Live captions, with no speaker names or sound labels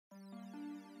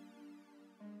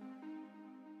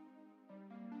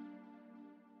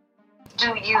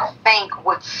do you think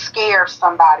would scare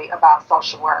somebody about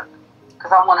social work?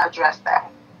 Because I want to address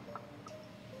that.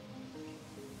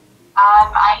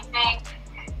 I think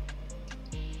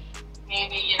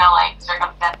maybe, like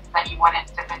circumstances that you wouldn't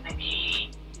typically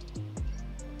be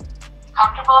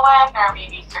comfortable with, or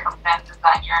maybe circumstances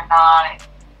that you're not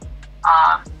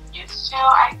used to,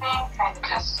 I think. Kind of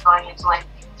just going into, like,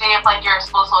 say if, like, you're a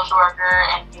school social worker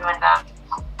and you end up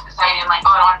deciding, like, oh,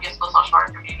 I don't want to be a school social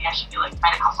worker, maybe I should be, like,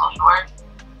 medical social work,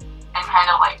 and kind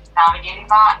of, like, navigating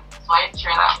that switch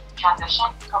or that transition.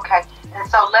 Okay, and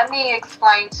so let me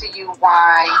explain to you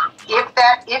why, if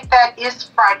that is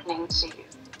frightening to you,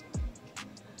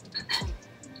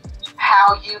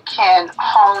 how you can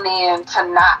hone in to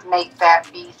not make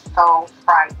that be so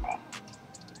frightening.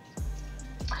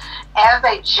 As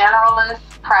a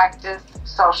generalist practice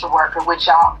social worker, which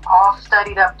y'all all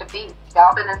studied up to be,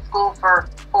 y'all been in school for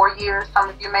 4 years, some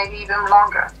of you maybe even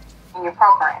longer in your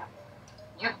program,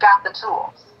 you've got the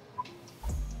tools.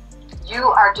 You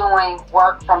are doing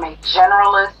work from a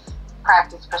generalist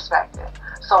practice perspective.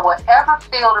 So whatever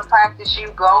field of practice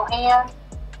you go in,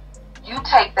 you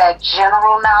take that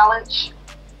general knowledge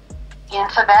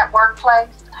into that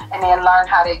workplace and then learn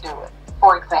how they do it.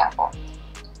 For example,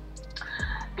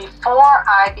 before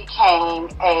I became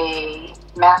a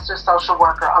master social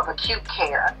worker of acute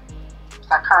care,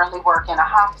 I currently work in a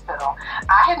hospital.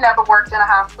 I had never worked in a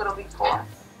hospital before.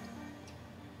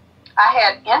 I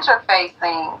had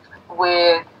interfacing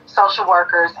with social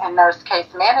workers and nurse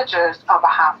case managers of a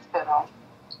hospital,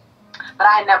 but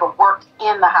I had never worked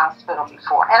in the hospital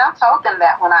before. And I told them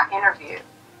that when I interviewed.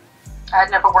 I had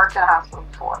never worked in a hospital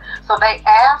before. So they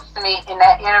asked me in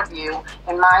that interview,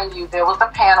 and mind you, there was a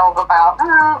panel of about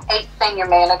 8 senior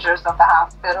managers of the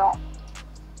hospital.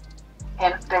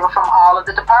 And they were from all of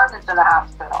the departments in the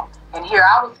hospital. And here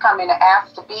I was coming and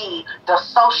asked to be the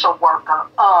social worker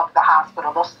of the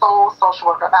hospital, the sole social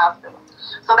worker of the hospital.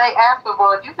 So they asked me,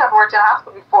 well, if you've never worked in a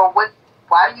hospital before,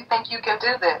 why do you think you can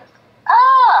do this?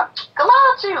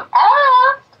 Glad you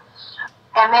asked.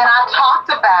 And then I talked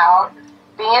about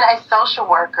being a social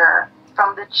worker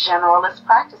from the generalist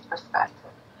practice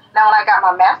perspective. Now, when I got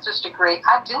my master's degree,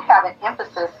 I do have an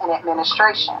emphasis in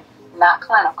administration, not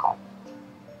clinical.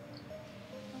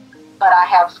 But I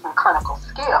have some clinical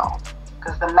skills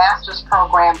because the master's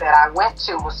program that I went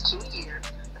to was 2 years.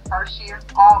 The first year,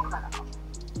 all clinical.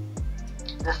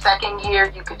 The second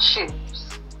year, you could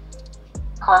choose.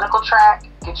 Clinical track,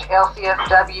 get your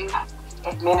LCSW,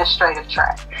 administrative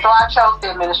track. So I chose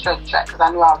the administrative track because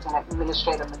I knew I was in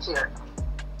administrative material.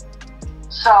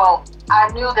 So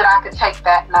I knew that I could take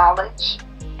that knowledge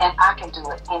and I can do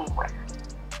it anywhere.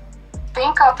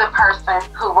 Think of the person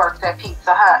who works at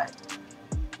Pizza Hut.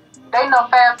 They know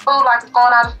fast food like it's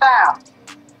going out of style.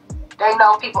 They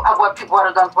know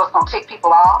what's going to tick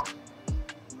people off.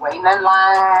 Waiting in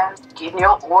line, getting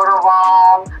your order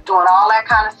wrong, doing all that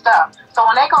kind of stuff. So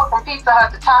when they go from Pizza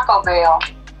Hut to Taco Bell,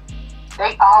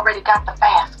 they already got the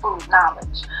fast food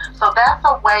knowledge. So that's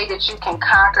a way that you can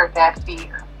conquer that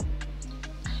fear,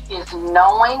 is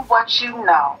knowing what you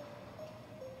know.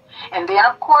 And then,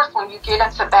 of course, when you get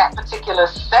into that particular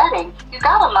setting, you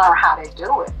got to learn how to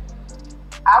do it.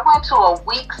 I went to a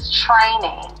week's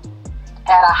training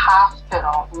at a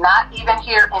hospital, not even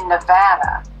here in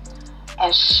Nevada,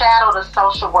 and shadowed a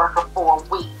social worker for a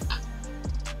week.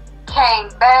 Came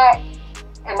back,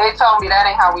 and they told me that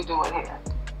ain't how we do it here.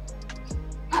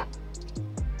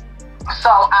 So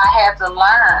I had to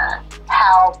learn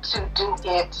how to do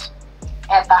it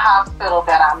at the hospital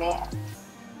that I'm in.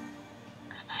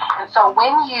 And so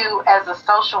when you, as a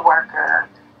social worker,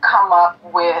 come up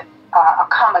with,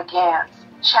 come against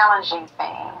challenging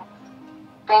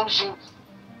things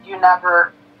you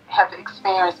never have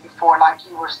experienced before, like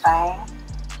you were saying,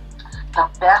 the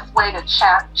best way to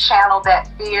channel that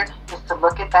fear is to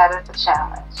look at that as a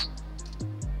challenge.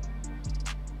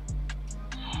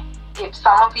 If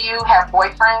some of you have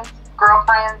boyfriends,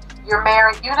 girlfriends, you're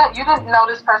married, you didn't know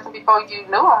this person before you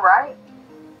knew them, right?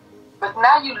 But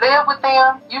now you live with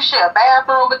them, you share a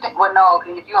bathroom with them. Well, no,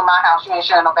 if you're in my house, you ain't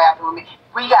sharing no bathroom with me.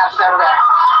 We got to settle that.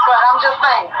 But I'm just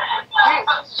saying,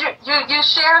 you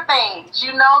share things.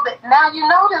 You know that now you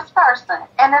know this person,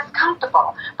 and it's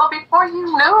comfortable. But before you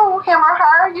knew him or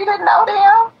her, you didn't know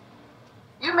them.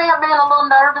 You may have been a little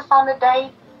nervous on the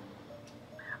date.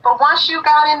 But once you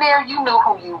got in there, you knew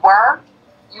who you were.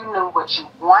 You knew what you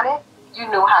wanted. You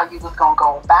knew how you was going to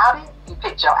go about it. You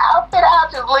picked your outfit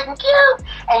out, just looking cute.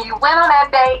 And you went on that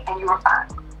date, and you were fine.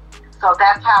 So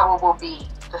that's how it will be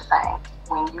the same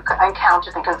when you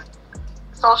encounter things. Because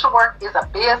social work is a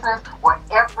business where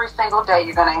every single day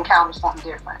you're going to encounter something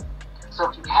different. So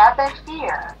if you have that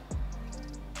fear,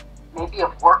 maybe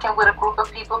of working with a group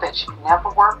of people that you've never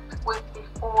worked with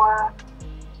before,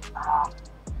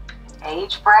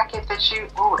 age bracket that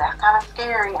that's kind of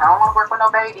scary, I don't want to work with no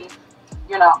babies.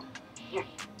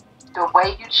 The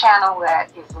way you channel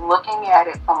that is looking at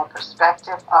it from a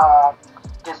perspective of,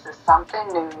 this is something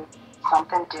new,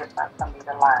 something different for me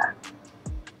to learn.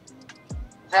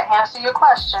 Does that answer your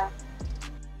question?